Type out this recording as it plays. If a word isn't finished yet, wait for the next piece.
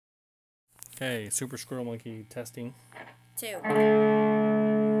Okay, Super Squirrel Monkey testing. 2.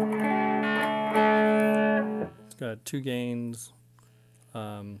 It's got 2 gains.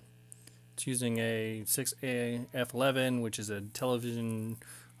 It's using a 6AF11, which is a television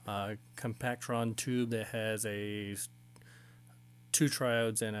compactron tube that has a 2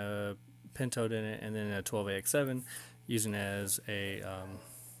 triodes and a pentode in it, and then a 12AX7, using as a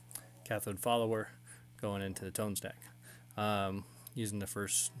cathode follower going into the tone stack. Using the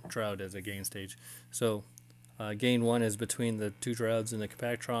first triode as a gain stage. So gain 1 is between the 2 triodes and the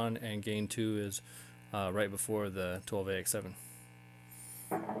compactron, and gain 2 is right before the 12AX7.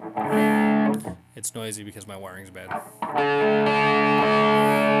 It's noisy because my wiring's bad.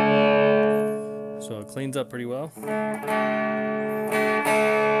 So it cleans up pretty well.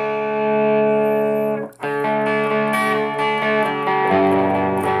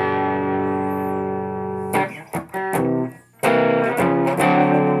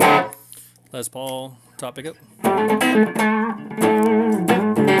 Les Paul, top pickup.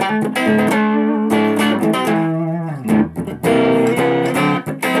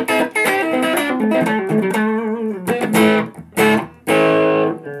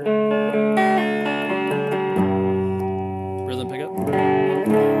 Rhythm pickup.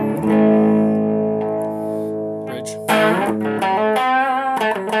 Bridge.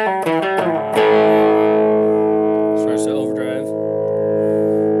 Starts to overdrive.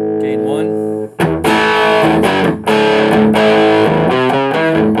 Gain 1.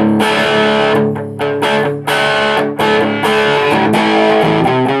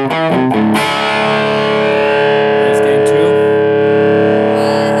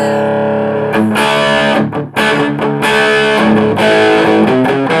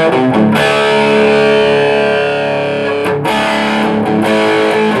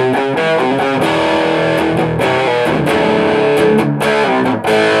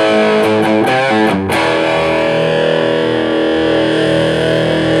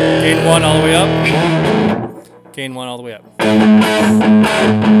 Gain 1 all the way up. Gain 1 all the way up.